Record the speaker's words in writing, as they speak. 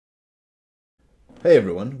Hey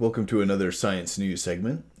everyone, welcome to another science news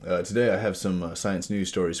segment. Today I have some science news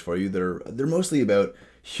stories for you. They're mostly about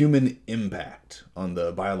human impact on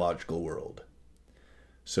the biological world.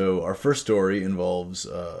 So our first story involves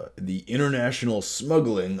the international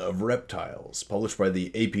smuggling of reptiles, published by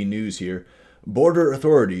the AP News here. Border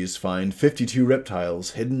authorities find 52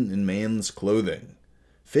 reptiles hidden in man's clothing.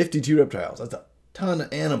 52 reptiles, that's a ton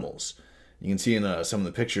of animals. You can see in some of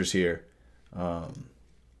the pictures here.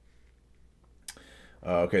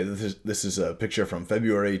 Okay, this is a picture from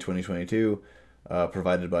February 2022,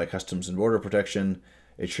 provided by Customs and Border Protection.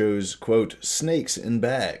 It shows, quote, snakes in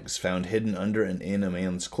bags found hidden under and in a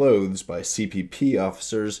man's clothes by CPP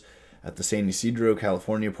officers at the San Ysidro,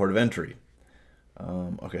 California port of entry.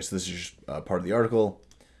 Okay, so this is just part of the article.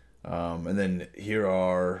 And then here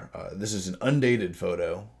are, this is an undated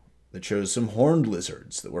photo that shows some horned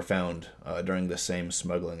lizards that were found during the same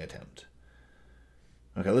smuggling attempt.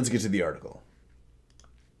 Okay, let's get to the article.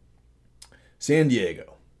 San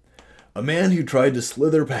Diego. A man who tried to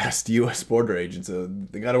slither past U.S. border agents,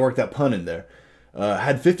 they got to work that pun in there,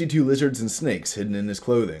 had 52 lizards and snakes hidden in his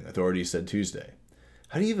clothing, authorities said Tuesday.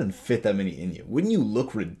 How do you even fit that many in you? Wouldn't you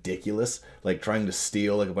look ridiculous, like trying to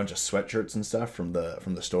steal like a bunch of sweatshirts and stuff from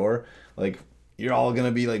the store? Like, you're all going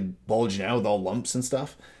to be like bulging out with all lumps and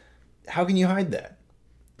stuff? How can you hide that?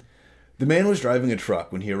 The man was driving a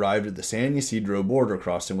truck when he arrived at the San Ysidro border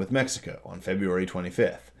crossing with Mexico on February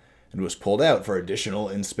 25th. And was pulled out for additional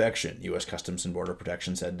inspection, U.S. Customs and Border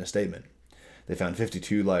Protection said in a statement. They found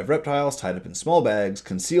 52 live reptiles tied up in small bags,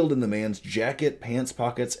 concealed in the man's jacket, pants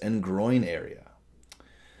pockets, and groin area.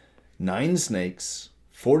 9 snakes,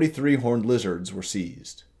 43 horned lizards were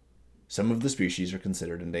seized. Some of the species are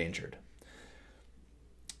considered endangered.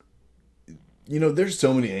 You know, there's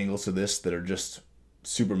so many angles to this that are just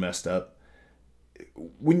super messed up.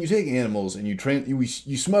 When you take animals and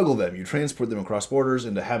you smuggle them, you transport them across borders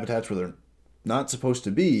into habitats where they're not supposed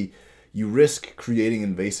to be, you risk creating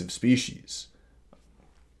invasive species.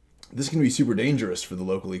 This can be super dangerous for the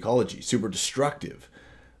local ecology, super destructive.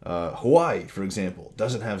 Hawaii, for example,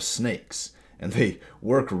 doesn't have snakes, and they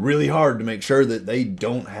work really hard to make sure that they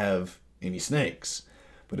don't have any snakes.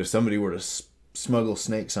 But if somebody were to smuggle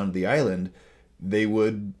snakes onto the island, they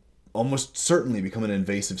would almost certainly become an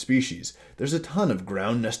invasive species. There's a ton of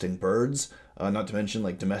ground nesting birds, not to mention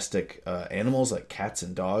like domestic animals like cats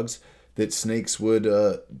and dogs, that snakes would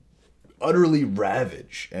utterly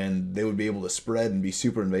ravage, and they would be able to spread and be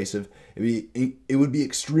super invasive. It would be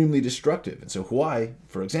extremely destructive. And so Hawaii,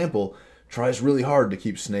 for example, tries really hard to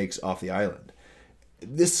keep snakes off the island.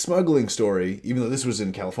 This smuggling story, even though this was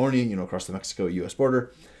in California, you know, across the Mexico-U.S.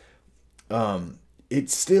 border,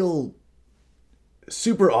 it's still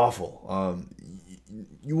super awful.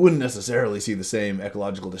 You wouldn't necessarily see the same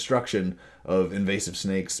ecological destruction of invasive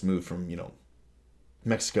snakes moved from, you know,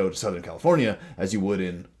 Mexico to Southern California as you would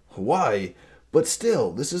in Hawaii, but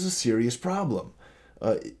still, this is a serious problem.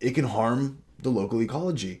 It can harm the local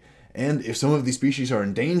ecology. And if some of these species are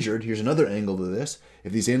endangered, here's another angle to this.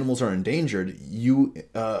 If these animals are endangered, you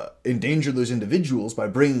endanger those individuals by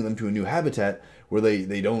bringing them to a new habitat where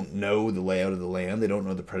they don't know the layout of the land, they don't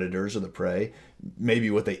know the predators or the prey. Maybe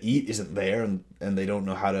what they eat isn't there, and they don't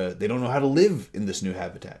know how to live in this new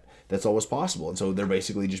habitat. That's always possible. And so they're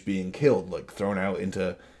basically just being killed, like thrown out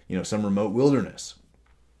into, you know, some remote wilderness.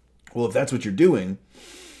 Well, if that's what you're doing,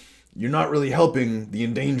 you're not really helping the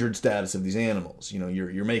endangered status of these animals. You know,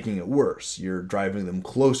 you're making it worse. You're driving them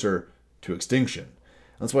closer to extinction.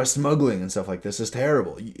 That's why smuggling and stuff like this is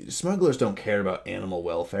terrible. Smugglers don't care about animal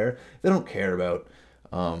welfare. They don't care about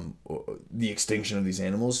the extinction of these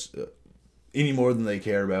animals any more than they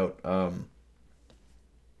care about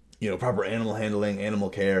you know, proper animal handling, animal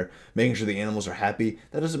care, making sure the animals are happy.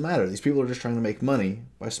 That doesn't matter. These people are just trying to make money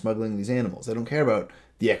by smuggling these animals. They don't care about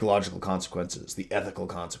the ecological consequences, the ethical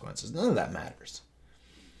consequences. None of that matters.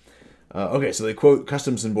 Okay, so they quote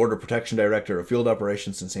Customs and Border Protection Director of Field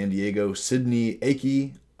Operations in San Diego, Sydney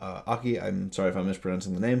Aki, I'm sorry if I'm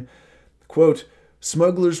mispronouncing the name, quote,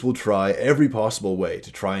 smugglers will try every possible way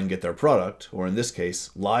to try and get their product, or in this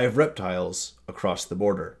case, live reptiles, across the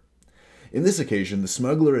border. In this occasion, the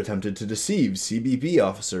smuggler attempted to deceive CBP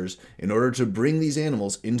officers in order to bring these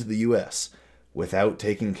animals into the U.S. without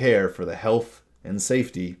taking care for the health and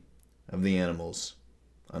safety of the animals,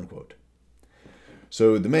 unquote.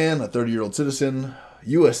 So the man, a 30-year-old citizen,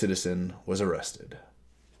 U.S. citizen, was arrested.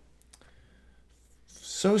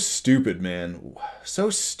 So stupid, man. So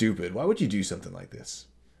stupid. Why would you do something like this?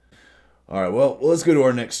 All right, well, let's go to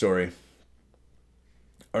our next story.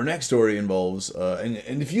 Our next story involves, and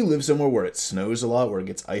if you live somewhere where it snows a lot, where it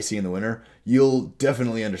gets icy in the winter, you'll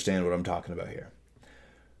definitely understand what I'm talking about here.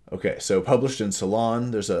 Okay, so published in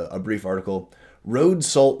Salon, there's a brief article. Road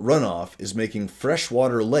salt runoff is making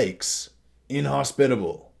freshwater lakes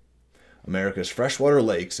inhospitable. America's freshwater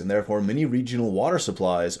lakes, and therefore many regional water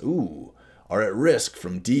supplies, are at risk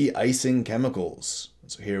from de-icing chemicals.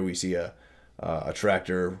 So here we see a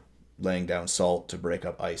tractor laying down salt to break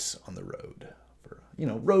up ice on the road. For,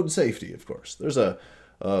 road safety, of course. There's a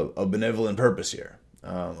benevolent purpose here.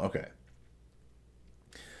 Okay.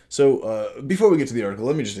 So before we get to the article,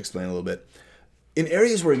 let me just explain a little bit. In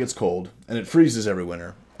areas where it gets cold, and it freezes every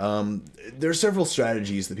winter, there are several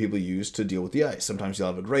strategies that people use to deal with the ice. Sometimes you'll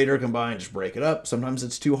have a grater come by and just break it up. Sometimes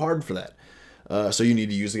it's too hard for that. So you need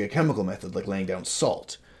to use like a chemical method, like laying down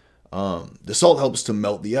salt. The salt helps to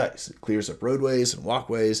melt the ice. It clears up roadways and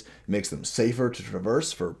walkways. It makes them safer to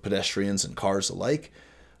traverse for pedestrians and cars alike.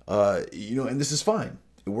 And this is fine.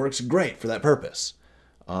 It works great for that purpose.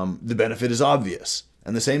 The benefit is obvious.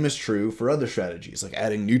 And the same is true for other strategies, like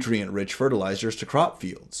adding nutrient-rich fertilizers to crop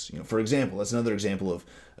fields. For example, that's another example of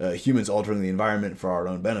humans altering the environment for our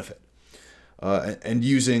own benefit. And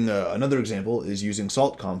using another example is using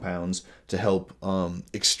salt compounds to help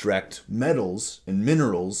extract metals and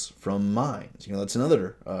minerals from mines. That's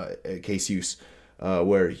another case use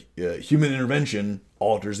where human intervention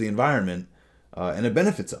alters the environment and it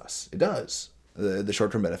benefits us. It does. The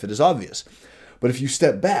short-term benefit is obvious. But if you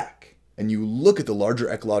step back and you look at the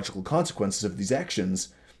larger ecological consequences of these actions,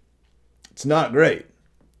 it's not great.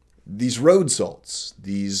 These road salts,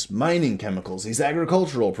 these mining chemicals, these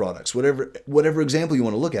agricultural products, whatever example you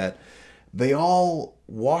want to look at, they all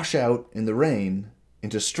wash out in the rain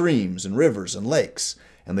into streams and rivers and lakes,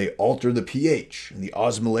 and they alter the pH and the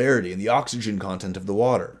osmolarity and the oxygen content of the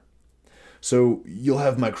water. So you'll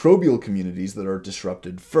have microbial communities that are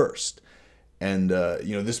disrupted first. And,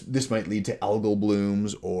 this might lead to algal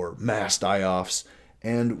blooms or mass die-offs.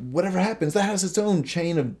 And whatever happens, that has its own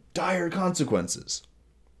chain of dire consequences.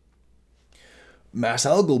 Mass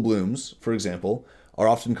algal blooms, for example, are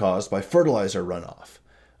often caused by fertilizer runoff.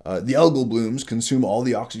 The algal blooms consume all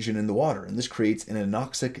the oxygen in the water, and this creates an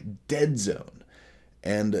anoxic dead zone.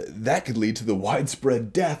 And that could lead to the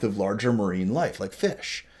widespread death of larger marine life, like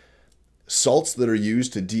fish. Salts that are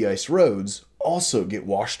used to de-ice roads also get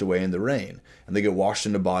washed away in the rain, and they get washed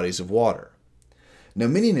into bodies of water. Now,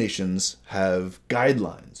 many nations have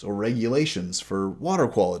guidelines or regulations for water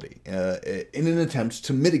quality in an attempt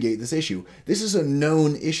to mitigate this issue. This is a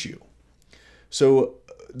known issue. So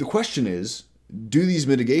the question is, do these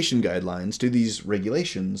mitigation guidelines, do these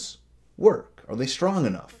regulations work? Are they strong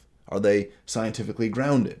enough? Are they scientifically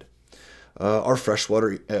grounded? Are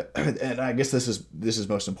freshwater, and I guess this is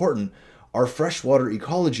most important, are freshwater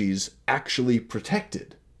ecologies actually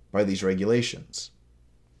protected by these regulations?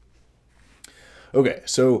 Okay,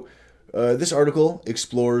 so this article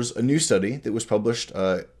explores a new study that was published.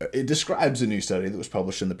 It describes a new study that was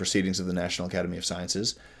published in the Proceedings of the National Academy of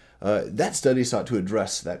Sciences. That study sought to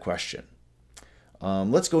address that question.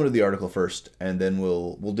 Let's go into the article first, and then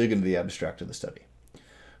we'll dig into the abstract of the study.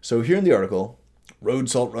 So here in the article, road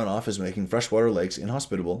salt runoff is making freshwater lakes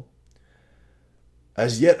inhospitable.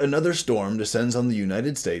 As yet another storm descends on the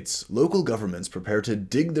United States, local governments prepare to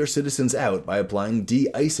dig their citizens out by applying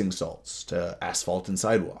de-icing salts to asphalt and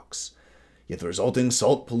sidewalks. Yet the resulting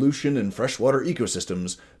salt pollution in freshwater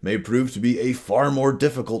ecosystems may prove to be a far more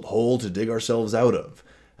difficult hole to dig ourselves out of,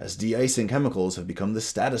 as de-icing chemicals have become the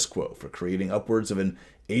status quo for creating upwards of an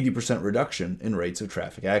 80% reduction in rates of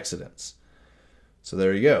traffic accidents. So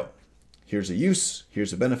there you go. Here's a use,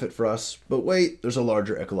 here's a benefit for us, but wait, there's a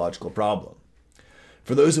larger ecological problem.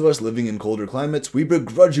 For those of us living in colder climates, we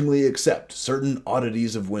begrudgingly accept certain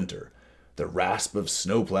oddities of winter. The rasp of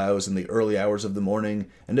snowplows in the early hours of the morning,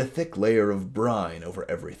 and a thick layer of brine over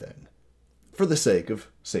everything, for the sake of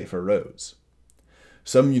safer roads.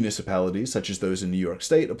 Some municipalities, such as those in New York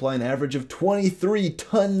State, apply an average of 23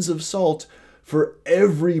 tons of salt for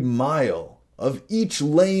every mile of each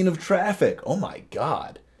lane of traffic. Oh my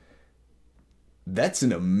God. That's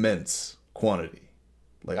an immense quantity.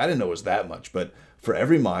 I didn't know it was that much, but for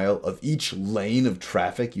every mile of each lane of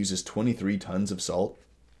traffic uses 23 tons of salt.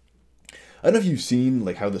 I don't know if you've seen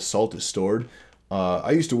how the salt is stored.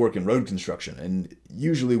 I used to work in road construction, and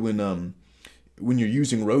usually when you're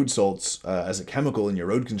using road salts as a chemical in your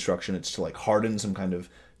road construction, it's to harden some kind of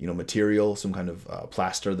material, some kind of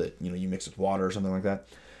plaster that you mix with water or something like that.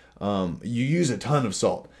 You use a ton of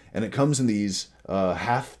salt, and it comes in these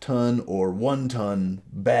half-ton or one-ton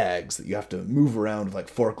bags that you have to move around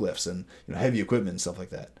with forklifts and heavy equipment and stuff like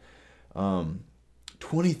that.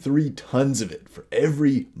 23 tons of it for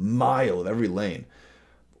every mile of every lane.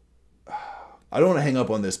 I don't want to hang up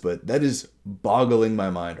on this, but that is boggling my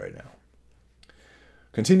mind right now.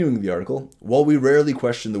 Continuing the article, while we rarely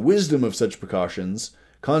question the wisdom of such precautions,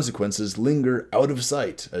 consequences linger out of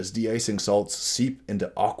sight as de-icing salts seep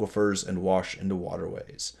into aquifers and wash into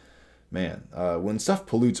waterways. Man, when stuff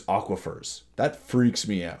pollutes aquifers, that freaks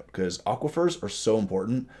me out because aquifers are so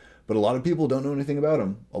important, but a lot of people don't know anything about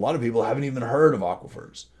them. A lot of people haven't even heard of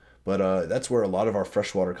aquifers, but that's where a lot of our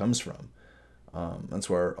fresh water comes from. That's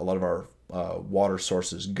where a lot of our water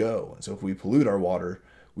sources go. And so if we pollute our water,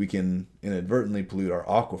 we can inadvertently pollute our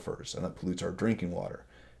aquifers, and that pollutes our drinking water.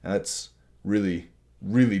 And that's really,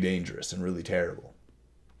 really dangerous and really terrible.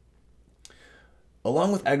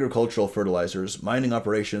 Along with agricultural fertilizers, mining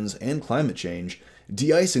operations, and climate change,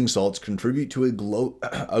 de-icing salts contribute to a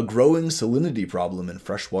growing salinity problem in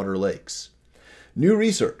freshwater lakes. New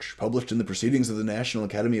research, published in the Proceedings of the National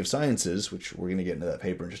Academy of Sciences, which we're going to get into that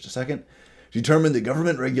paper in just a second, determined that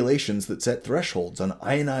government regulations that set thresholds on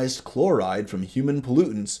ionized chloride from human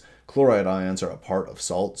pollutants — chloride ions are a part of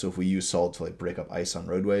salt, so if we use salt to break up ice on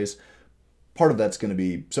roadways, part of that's going to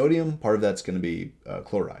be sodium, part of that's going to be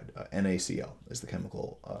chloride. NaCl is the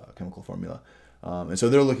chemical formula. And so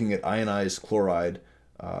they're looking at ionized chloride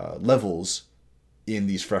levels in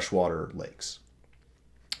these freshwater lakes.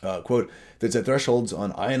 Quote, that set thresholds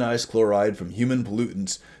on ionized chloride from human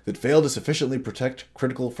pollutants that fail to sufficiently protect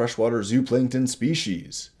critical freshwater zooplankton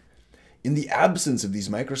species. In the absence of these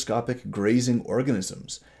microscopic grazing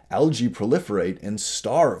organisms, algae proliferate and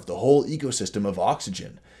starve the whole ecosystem of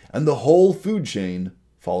oxygen, and the whole food chain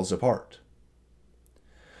falls apart.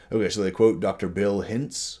 Okay, so they quote Dr. Bill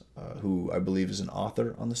Hintz, who I believe is an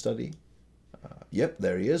author on the study. Yep,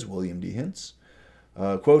 there he is, William D. Hintz.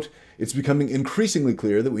 Quote, it's becoming increasingly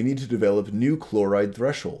clear that we need to develop new chloride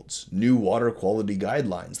thresholds, new water quality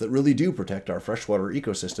guidelines that really do protect our freshwater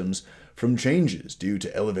ecosystems from changes due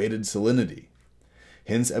to elevated salinity.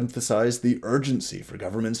 Hintz emphasized the urgency for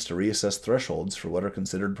governments to reassess thresholds for what are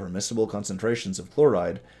considered permissible concentrations of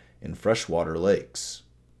chloride in freshwater lakes.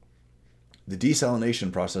 The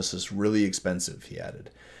desalination process is really expensive, he added.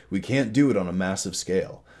 We can't do it on a massive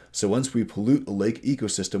scale, so once we pollute a lake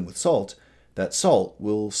ecosystem with salt, that salt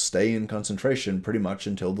will stay in concentration pretty much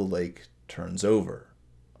until the lake turns over,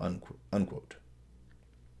 unquote.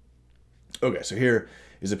 Okay, so here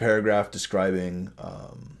is a paragraph describing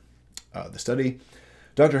the study.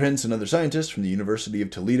 Dr. Hintz and other scientists from the University of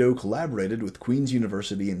Toledo collaborated with Queen's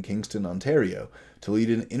University in Kingston, Ontario, to lead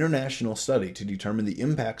an international study to determine the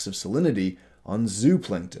impacts of salinity on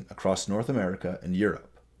zooplankton across North America and Europe.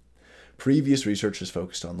 Previous research has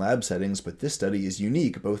focused on lab settings, but this study is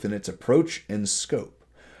unique both in its approach and scope.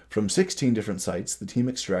 From 16 different sites, the team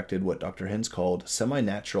extracted what Dr. Hintz called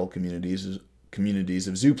semi-natural communities of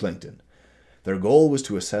zooplankton. Their goal was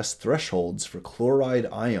to assess thresholds for chloride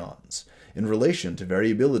ions in relation to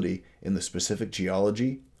variability in the specific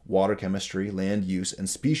geology, water chemistry, land use, and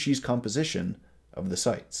species composition of the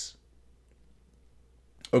sites.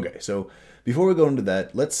 Okay, so before we go into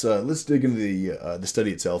that, let's dig into the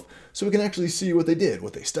study itself so we can actually see what they did,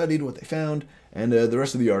 what they studied, what they found, and the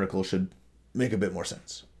rest of the article should make a bit more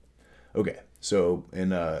sense. Okay, so in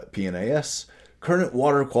PNAS, current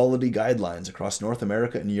water quality guidelines across North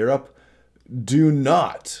America and Europe do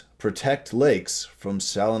not protect lakes from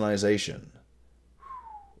salinization.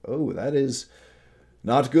 Oh, that is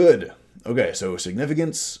not good. Okay, so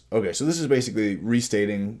significance. Okay, so this is basically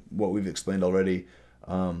restating what we've explained already.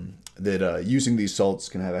 That using these salts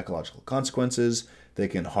can have ecological consequences. They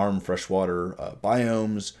can harm freshwater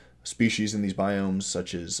biomes, species in these biomes,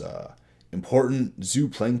 such as important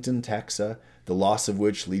zooplankton taxa, the loss of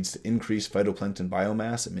which leads to increased phytoplankton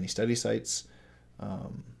biomass at many study sites.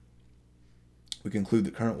 We conclude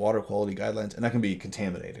that current water quality guidelines, and that can be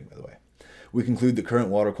contaminating, by the way. We conclude that current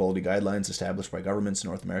water quality guidelines established by governments in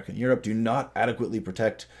North America and Europe do not adequately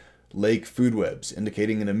protect lake food webs,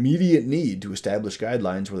 indicating an immediate need to establish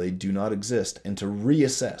guidelines where they do not exist and to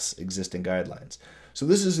reassess existing guidelines. So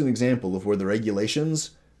this is an example of where the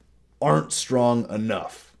regulations aren't strong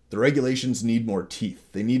enough. The regulations need more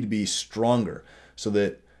teeth. They need to be stronger so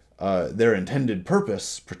that their intended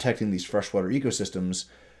purpose, protecting these freshwater ecosystems,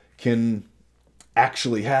 can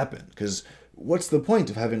actually happen. Because what's the point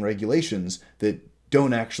of having regulations that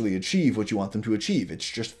don't actually achieve what you want them to achieve? It's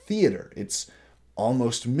just theater. It's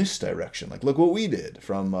almost misdirection. Like, look what we did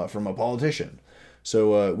from a politician.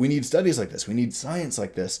 So we need studies like this. We need science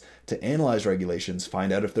like this to analyze regulations,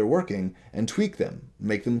 find out if they're working, and tweak them,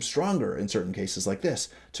 make them stronger in certain cases like this,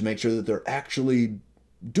 to make sure that they're actually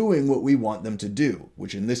doing what we want them to do,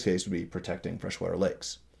 which in this case would be protecting freshwater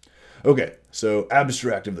lakes. Okay, so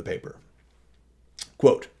abstract of the paper.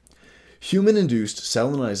 Quote, Human-induced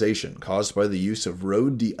salinization caused by the use of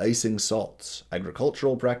road de-icing salts,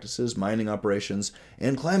 agricultural practices, mining operations,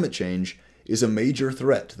 and climate change is a major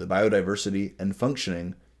threat to the biodiversity and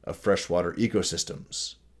functioning of freshwater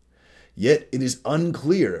ecosystems. Yet it is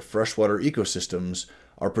unclear if freshwater ecosystems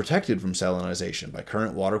are protected from salinization by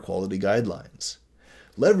current water quality guidelines.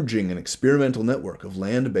 Leveraging an experimental network of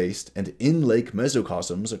land-based and in-lake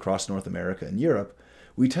mesocosms across North America and Europe,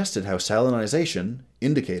 we tested how salinization,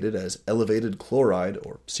 indicated as elevated chloride,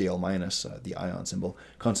 or Cl-, the ion symbol,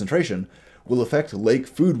 concentration, will affect lake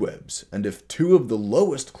food webs, and if two of the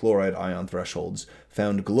lowest chloride ion thresholds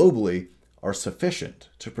found globally are sufficient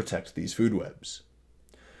to protect these food webs.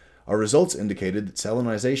 Our results indicated that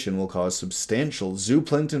salinization will cause substantial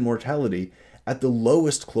zooplankton mortality at the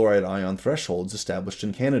lowest chloride ion thresholds established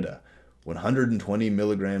in Canada, 120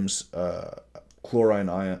 milligrams chloride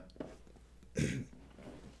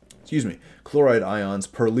ions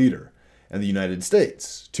per liter, and the United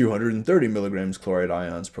States, 230 milligrams chloride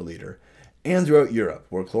ions per liter, and throughout Europe,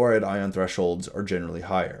 where chloride ion thresholds are generally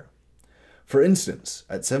higher. For instance,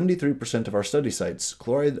 at 73% of our study sites,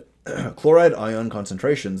 chloride ion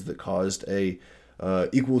concentrations that caused a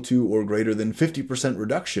equal to or greater than 50%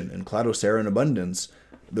 reduction in cladoceran abundance,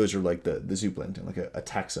 those are like the zooplankton, like a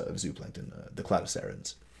taxa of zooplankton, the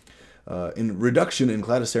cladocerans. In reduction in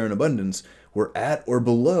cladoceran abundance were at or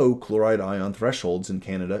below chloride ion thresholds in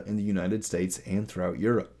Canada, in the United States, and throughout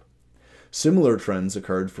Europe. Similar trends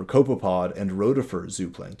occurred for copepod and rotifer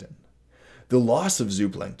zooplankton. The loss of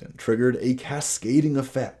zooplankton triggered a cascading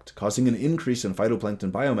effect, causing an increase in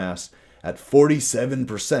phytoplankton biomass at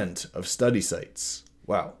 47% of study sites.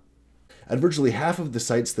 Wow. At virtually half of the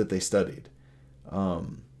sites that they studied,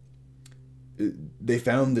 they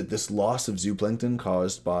found that this loss of zooplankton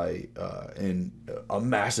caused by a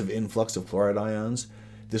massive influx of chloride ions,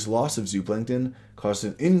 this loss of zooplankton caused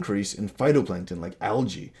an increase in phytoplankton like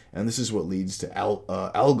algae, and this is what leads to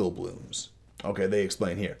algal blooms. Okay, they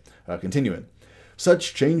explain here. Continuing.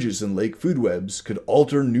 Such changes in lake food webs could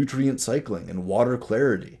alter nutrient cycling and water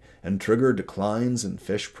clarity and trigger declines in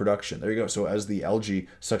fish production. There you go. So as the algae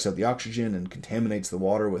sucks out the oxygen and contaminates the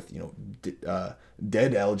water with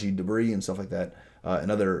dead algae debris and stuff like that, and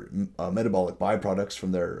other metabolic byproducts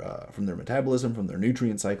from their metabolism, from their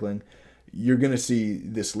nutrient cycling, you're going to see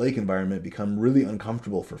this lake environment become really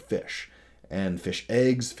uncomfortable for fish. And fish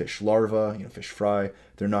eggs, fish larvae, fish fry,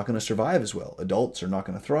 they're not going to survive as well. Adults are not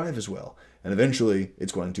going to thrive as well. And eventually,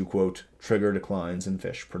 it's going to, quote, trigger declines in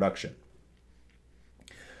fish production.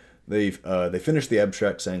 They finished the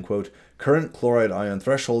abstract saying, quote, current chloride ion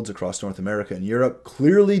thresholds across North America and Europe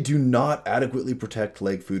clearly do not adequately protect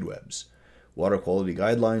lake food webs. Water quality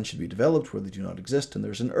guidelines should be developed where they do not exist, and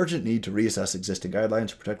there's an urgent need to reassess existing guidelines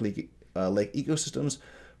to protect lake ecosystems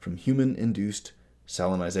from human-induced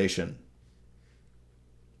salinization.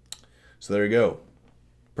 So there you go.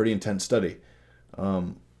 Pretty intense study.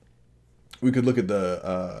 We could look at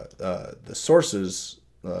the sources,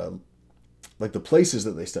 like the places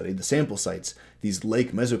that they studied, the sample sites, these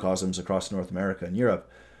lake mesocosms across North America and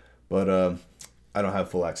Europe, but I don't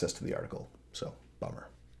have full access to the article, so bummer.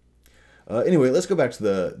 Anyway, let's go back to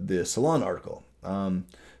the Salon article.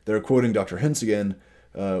 They're quoting Dr. Hintz again.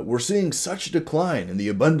 We're seeing such a decline in the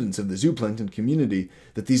abundance of the zooplankton community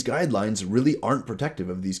that these guidelines really aren't protective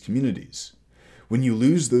of these communities. When you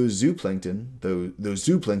lose those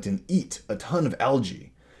zooplankton eat a ton of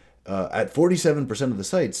algae. At 47% of the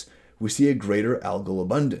sites, we see a greater algal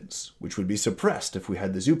abundance, which would be suppressed if we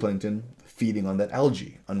had the zooplankton feeding on that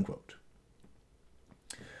algae, unquote.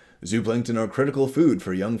 Zooplankton are critical food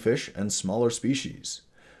for young fish and smaller species.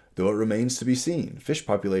 Though it remains to be seen, fish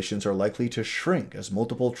populations are likely to shrink as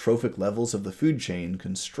multiple trophic levels of the food chain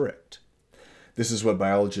constrict. This is what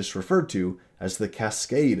biologists refer to as the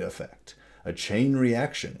cascade effect, a chain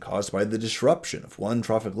reaction caused by the disruption of one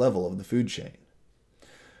trophic level of the food chain.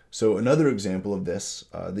 So another example of this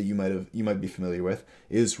that you might be familiar with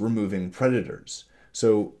is removing predators.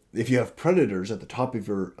 So if you have predators at the top of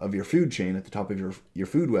your food chain, at the top of your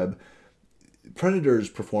food web, predators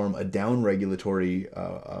perform a down-regulatory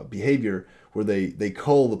behavior where they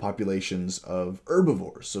cull the populations of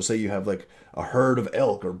herbivores. So say you have like a herd of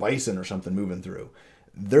elk or bison or something moving through.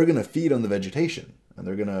 They're going to feed on the vegetation, and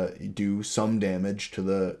they're going to do some damage to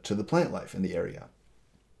the plant life in the area.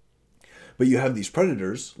 But you have these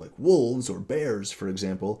predators, like wolves or bears, for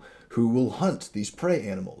example, who will hunt these prey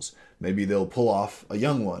animals. Maybe they'll pull off a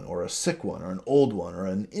young one, or a sick one, or an old one, or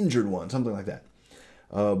an injured one, something like that.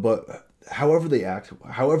 But however they act,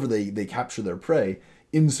 however they capture their prey,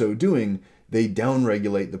 in so doing, they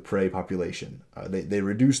downregulate the prey population. They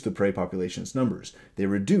reduce the prey population's numbers. They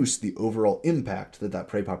reduce the overall impact that that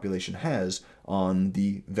prey population has on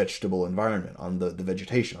the vegetable environment, on the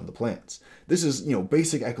vegetation, on the plants. This is,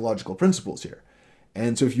 basic ecological principles here.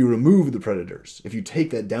 And so if you remove the predators, if you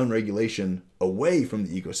take that downregulation away from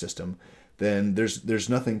the ecosystem, then there's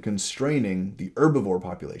nothing constraining the herbivore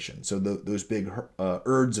population. So those big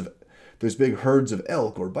herds of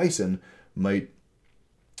elk or bison might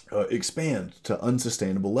expand to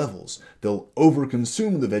unsustainable levels. They'll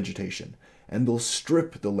overconsume the vegetation, and they'll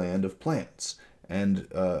strip the land of plants. And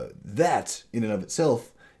that, in and of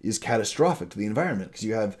itself, is catastrophic to the environment, because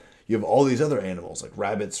you have all these other animals like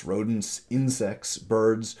rabbits, rodents, insects,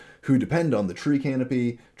 birds, who depend on the tree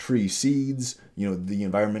canopy, tree seeds, the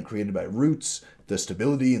environment created by roots, the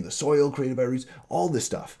stability in the soil created by roots, all this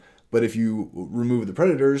stuff. But if you remove the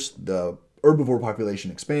predators, the herbivore population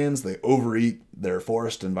expands, they overeat their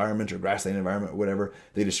forest environment or grassland environment or whatever,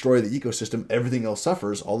 they destroy the ecosystem, everything else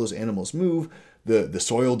suffers, all those animals move, the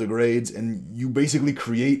soil degrades, and you basically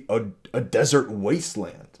create a desert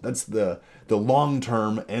wasteland. That's the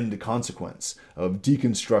long-term end consequence of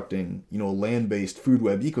deconstructing, a land-based food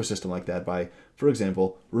web ecosystem like that by, for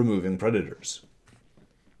example, removing predators.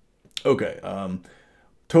 Okay,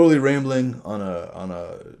 totally rambling on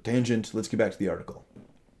a tangent. Let's get back to the article.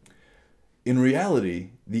 In reality,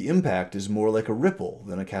 the impact is more like a ripple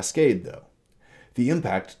than a cascade, though. The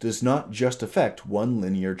impact does not just affect one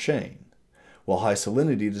linear chain. While high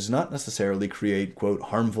salinity does not necessarily create, quote,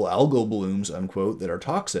 harmful algal blooms, unquote, that are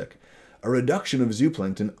toxic, a reduction of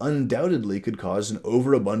zooplankton undoubtedly could cause an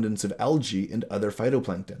overabundance of algae and other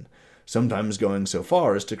phytoplankton, sometimes going so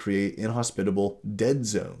far as to create inhospitable dead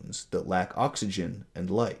zones that lack oxygen and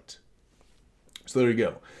light. So there you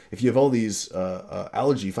go. If you have all these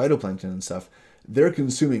algae, phytoplankton and stuff, they're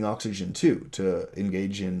consuming oxygen too to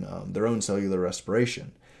engage in their own cellular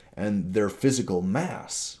respiration. And their physical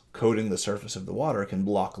mass coating the surface of the water can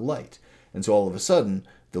block light. And so all of a sudden,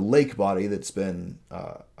 the lake body that's been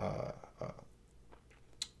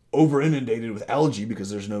over-inundated with algae because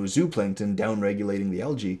there's no zooplankton down-regulating the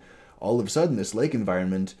algae, all of a sudden this lake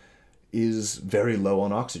environment is very low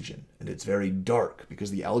on oxygen, and it's very dark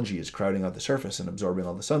because the algae is crowding out the surface and absorbing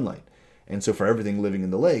all the sunlight. And so for everything living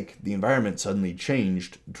in the lake, the environment suddenly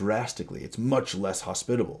changed drastically. It's much less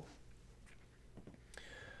hospitable.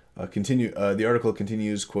 The article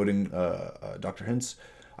continues, quoting Dr. Hintz,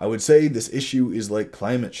 "I would say this issue is like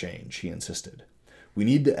climate change," he insisted. "We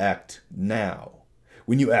need to act now.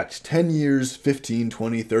 When you act 10 years, 15,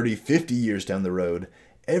 20, 30, 50 years down the road,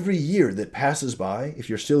 every year that passes by, if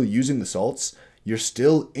you're still using the salts, you're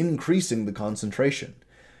still increasing the concentration.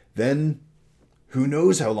 Then, who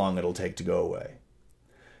knows how long it'll take to go away?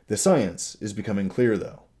 The science is becoming clear,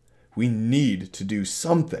 though. We need to do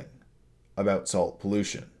something about salt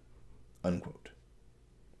pollution." Unquote.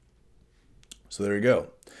 So there you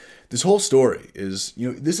go. This whole story is,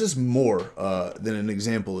 this is more than an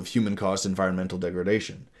example of human-caused environmental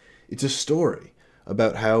degradation. It's a story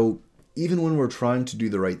about how even when we're trying to do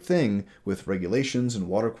the right thing with regulations and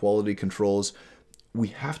water quality controls, we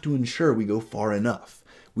have to ensure we go far enough.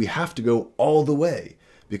 We have to go all the way,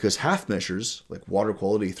 because half measures, like water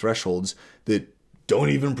quality thresholds that don't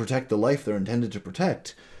even protect the life they're intended to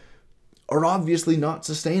protect, are obviously not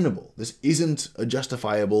sustainable. This isn't a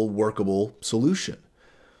justifiable, workable solution.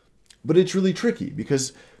 But it's really tricky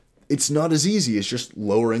because it's not as easy as just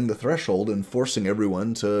lowering the threshold and forcing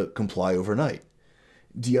everyone to comply overnight.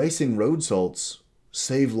 De-icing road salts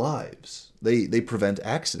save lives. They prevent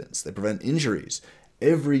accidents. They prevent injuries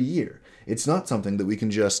every year. It's not something that we can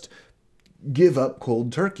just give up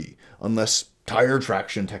cold turkey unless tire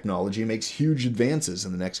traction technology makes huge advances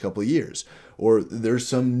in the next couple of years. Or there's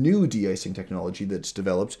some new de-icing technology that's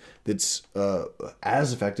developed that's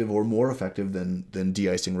as effective or more effective than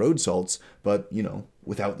de-icing road salts, but,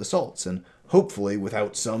 without the salts. And hopefully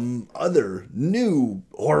without some other new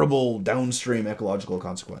horrible downstream ecological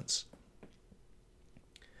consequence.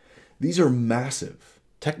 These are massive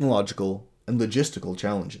technological and logistical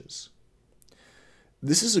challenges.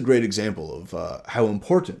 This is a great example of how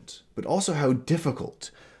important, but also how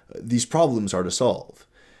difficult these problems are to solve.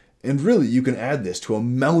 And really, you can add this to a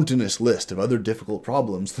mountainous list of other difficult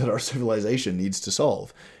problems that our civilization needs to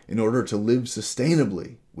solve in order to live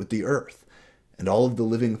sustainably with the Earth and all of the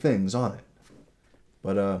living things on it.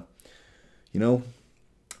 But,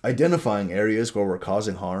 identifying areas where we're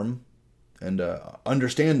causing harm and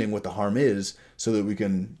understanding what the harm is so that we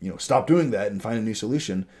can, stop doing that and find a new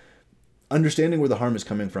solution, understanding where the harm is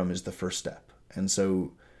coming from is the first step. And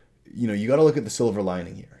so, you got to look at the silver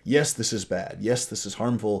lining here. Yes, this is bad. Yes, this is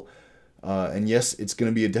harmful. And yes, it's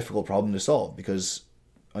going to be a difficult problem to solve because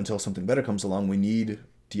until something better comes along, we need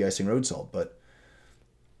de-icing road salt. But,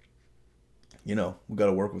 we've got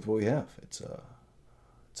to work with what we have. It's a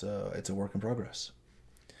work in progress.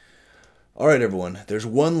 All right, everyone. There's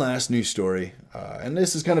one last news story, and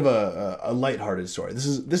this is kind of a lighthearted story. This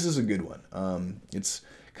is a good one. It's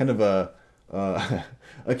kind of a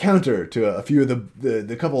counter to a few of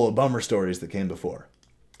the couple of bummer stories that came before.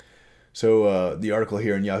 So the article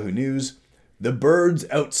here in Yahoo News: the birds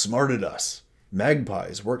outsmarted us.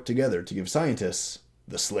 Magpies work together to give scientists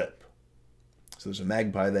the slip. So there's a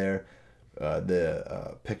magpie there.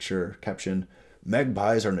 The picture caption: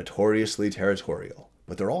 magpies are notoriously territorial,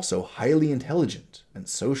 but they're also highly intelligent and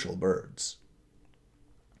social birds.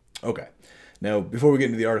 Okay, now before we get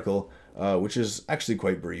into the article, which is actually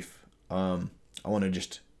quite brief, I want to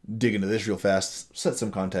just dig into this real fast, set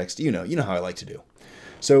some context. You know how I like to do.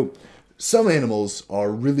 So some animals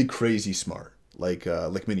are really crazy smart, like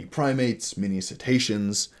mini primates, mini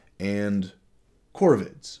cetaceans, and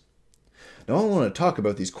corvids. Now I want to talk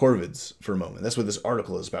about these corvids for a moment. That's what this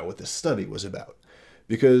article is about, what this study was about.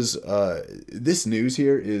 Because this news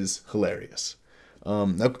here is hilarious.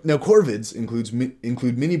 Now corvids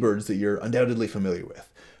include many birds that you're undoubtedly familiar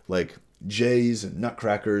with, like jays and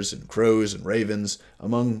nutcrackers and crows and ravens,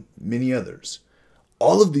 among many others.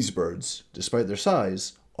 All of these birds, despite their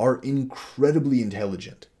size, are incredibly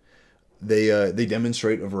intelligent. They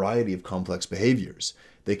demonstrate a variety of complex behaviors.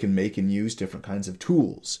 They can make and use different kinds of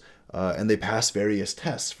tools, and they pass various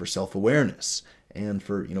tests for self-awareness and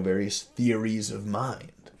for various theories of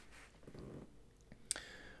mind.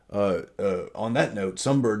 On that note,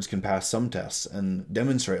 some birds can pass some tests and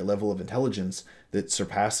demonstrate a level of intelligence that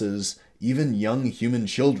surpasses even young human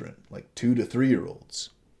children, like 2 to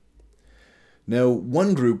 3-year-olds. Now,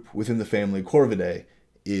 one group within the family Corvidae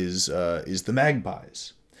is the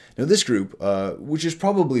magpies. Now, this group, which is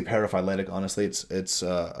probably paraphyletic, honestly, it's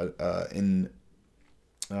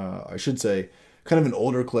I should say, kind of an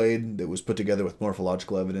older clade that was put together with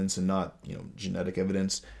morphological evidence and not, genetic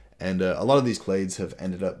evidence. And a lot of these clades have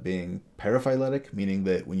ended up being paraphyletic, meaning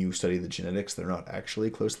that when you study the genetics, they're not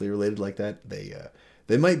actually closely related like that.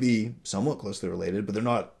 They might be somewhat closely related, but they're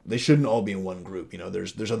not. They shouldn't all be in one group.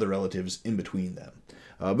 There's other relatives in between them.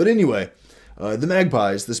 But anyway, the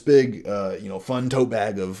magpies, this big, fun tote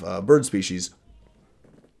bag of bird species.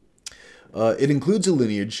 It includes a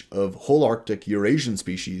lineage of whole Arctic Eurasian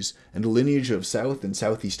species and a lineage of South and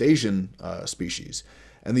Southeast Asian species.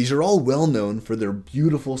 And these are all well known for their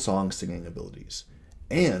beautiful song-singing abilities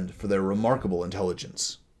and for their remarkable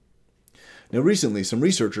intelligence. Now, recently, some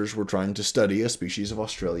researchers were trying to study a species of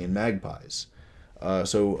Australian magpies. We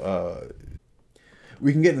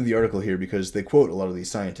can get into the article here because they quote a lot of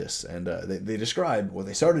these scientists, and they describe what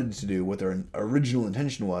they started to do, what their original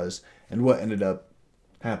intention was, and what ended up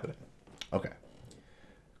happening. Okay.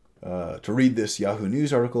 To read this Yahoo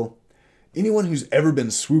News article: anyone who's ever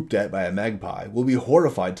been swooped at by a magpie will be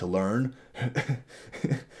horrified to learn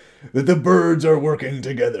that the birds are working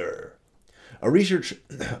together. A research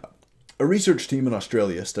team in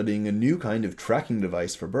Australia studying a new kind of tracking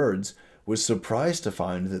device for birds was surprised to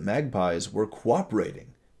find that magpies were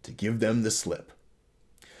cooperating to give them the slip.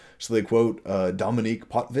 So they quote Dominique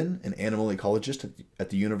Potvin, an animal ecologist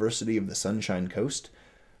at the University of the Sunshine Coast,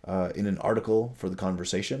 in an article for The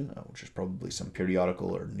Conversation, which is probably some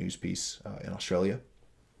periodical or news piece in Australia.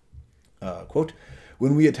 Quote,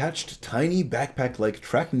 when we attached tiny backpack-like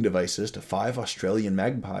tracking devices to 5 Australian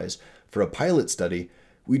magpies for a pilot study,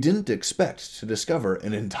 we didn't expect to discover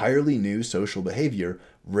an entirely new social behavior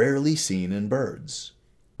rarely seen in birds.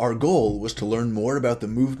 Our goal was to learn more about the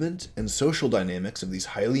movement and social dynamics of these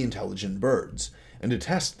highly intelligent birds, and to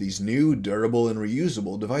test these new, durable, and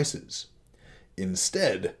reusable devices.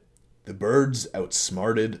 Instead, the birds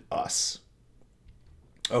outsmarted us.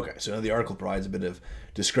 Okay, so now the article provides a bit of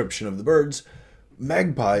description of the birds.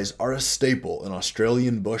 Magpies are a staple in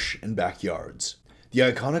Australian bush and backyards. The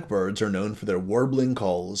iconic birds are known for their warbling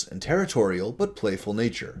calls and territorial but playful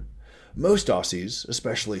nature. Most Aussies,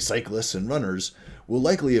 especially cyclists and runners, will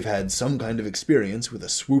likely have had some kind of experience with a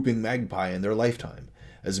swooping magpie in their lifetime,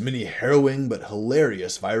 as many harrowing but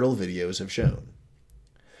hilarious viral videos have shown.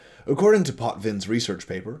 According to Potvin's research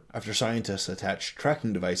paper, after scientists attached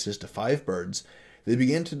tracking devices to 5 birds, they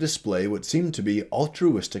began to display what seemed to be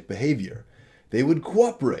altruistic behavior. They would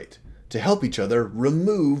cooperate to help each other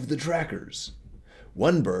remove the trackers.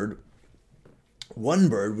 One bird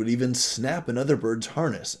would even snap another bird's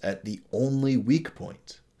harness at the only weak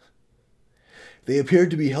point. They appeared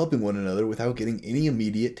to be helping one another without getting any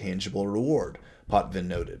immediate tangible reward, Potvin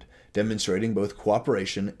noted, demonstrating both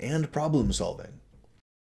cooperation and problem solving.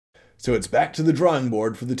 So it's back to the drawing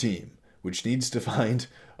board for the team, which needs to find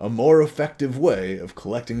a more effective way of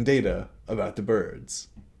collecting data about the birds.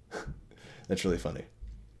 That's really funny.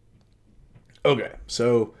 Okay,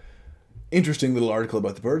 so interesting little article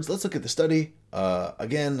about the birds. Let's look at the study. I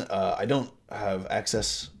don't have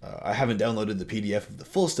access. I haven't downloaded the PDF of the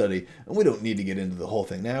full study, and we don't need to get into the whole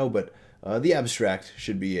thing now, but the abstract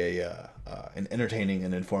should be an entertaining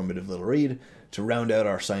and informative little read to round out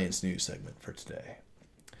our science news segment for today.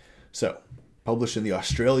 So, published in the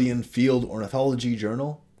Australian Field Ornithology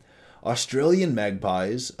Journal, Australian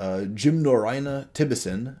magpies, Gymnorrhina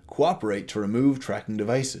tibicin, cooperate to remove tracking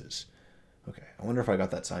devices. Okay, I wonder if I got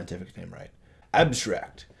that scientific name right.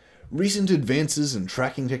 Abstract. Recent advances in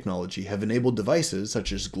tracking technology have enabled devices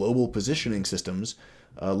such as global positioning systems,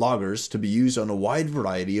 loggers, to be used on a wide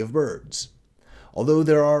variety of birds. Although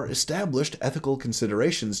there are established ethical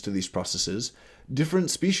considerations to these processes,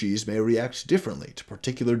 different species may react differently to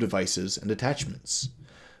particular devices and attachments.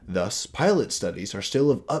 Thus, pilot studies are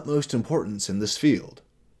still of utmost importance in this field.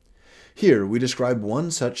 Here, we describe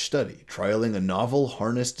one such study, trialing a novel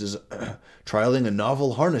harness design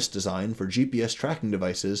for GPS tracking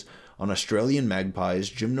devices on Australian magpies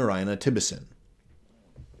Gymnorrhina tibicin.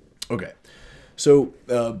 Okay, so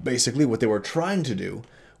basically what they were trying to do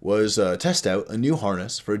was test out a new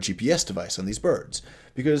harness for a GPS device on these birds,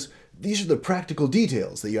 because these are the practical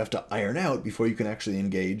details that you have to iron out before you can actually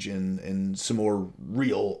engage in some more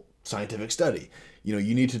real scientific study. You know,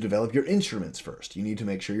 you need to develop your instruments first. You need to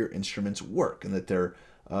make sure your instruments work and that they're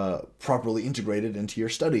properly integrated into your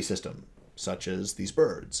study system, such as these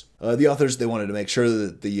birds. The authors, they wanted to make sure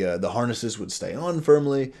that the harnesses would stay on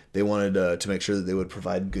firmly. They wanted to make sure that they would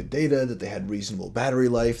provide good data, that they had reasonable battery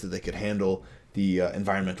life, that they could handle the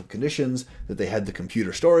environmental conditions, that they had the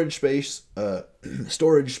computer storage space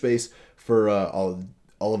for all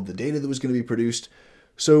of the data that was going to be produced.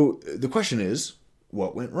 So the question is,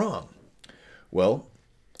 what went wrong? Well,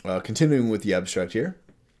 continuing with the abstract here,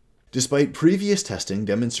 despite previous testing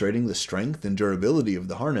demonstrating the strength and durability of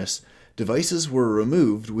the harness, devices were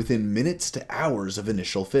removed within minutes to hours of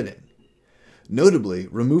initial fitting. Notably,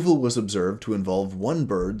 removal was observed to involve one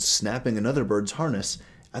bird snapping another bird's harness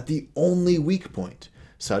at the only weak point,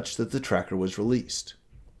 such that the tracker was released.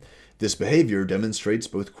 This behavior demonstrates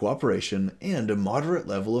both cooperation and a moderate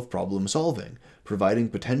level of problem solving, providing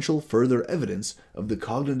potential further evidence of the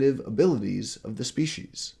cognitive abilities of the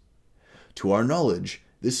species. To our knowledge,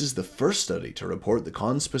 this is the first study to report the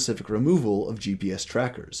conspecific removal of GPS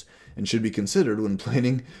trackers, and should be considered when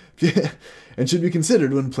planning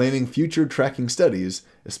future tracking studies,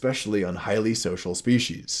 especially on highly social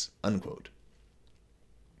species. Unquote.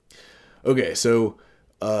 Okay, so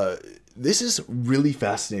this is really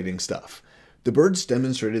fascinating stuff. The birds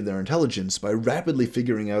demonstrated their intelligence by rapidly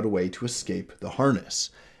figuring out a way to escape the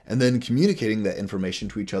harness, and then communicating that information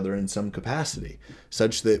to each other in some capacity,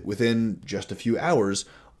 such that within just a few hours,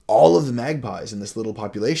 all of the magpies in this little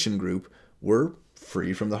population group were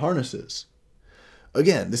free from the harnesses.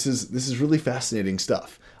 Again, this is really fascinating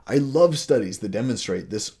stuff. I love studies that demonstrate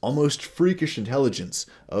this almost freakish intelligence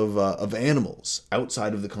of animals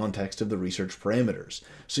outside of the context of the research parameters.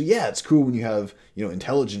 So yeah, it's cool when you have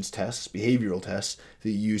intelligence tests, behavioral tests that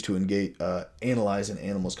you use to analyze an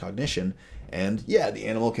animal's cognition, and yeah, the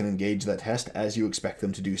animal can engage that test as you expect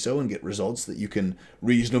them to do so and get results that you can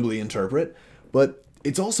reasonably interpret. But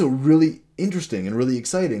it's also really interesting and really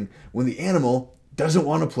exciting when the animal doesn't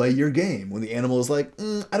want to play your game. When the animal is like,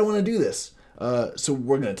 I don't want to do this. So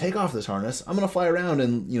we're going to take off this harness. I'm going to fly around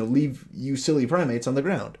and leave you silly primates on the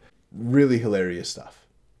ground. Really hilarious stuff.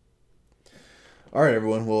 All right,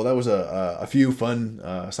 everyone. Well, that was a few fun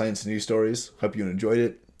science news stories. Hope you enjoyed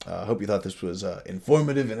it. Hope you thought this was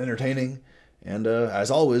informative and entertaining. And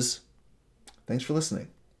as always, thanks for listening.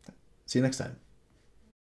 See you next time.